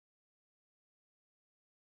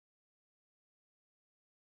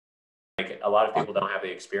like a lot of people don't have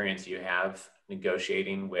the experience you have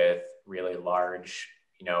negotiating with really large,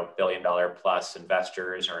 billion-dollar plus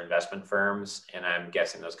investors or investment firms. And I'm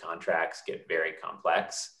guessing those contracts get very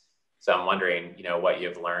complex. So I'm wondering, what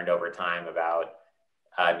you've learned over time about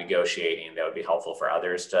negotiating that would be helpful for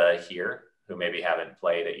others to hear who maybe haven't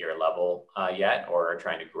played at your level yet, or are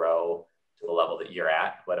trying to grow to the level that you're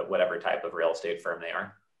at, whatever type of real estate firm they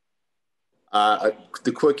are.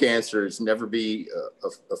 The quick answer is never be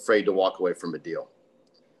afraid to walk away from a deal.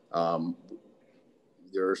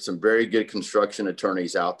 There are some very good construction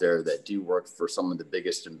attorneys out there that do work for some of the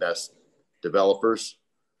biggest and best developers.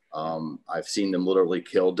 I've seen them literally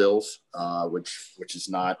kill deals, which is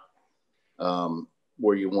not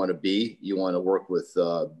where you want to be. You want to work with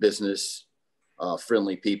business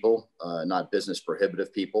friendly people, not business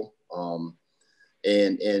prohibitive people,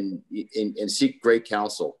 and seek great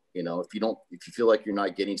counsel. If you feel like you're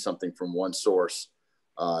not getting something from one source,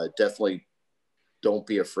 definitely don't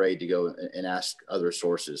be afraid to go and ask other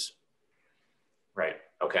sources. Right.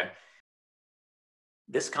 Okay.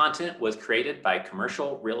 This content was created by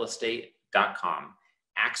commercialrealestate.com.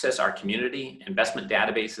 Access our community, investment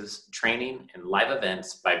databases, training, and live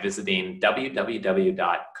events by visiting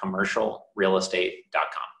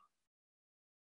www.commercialrealestate.com.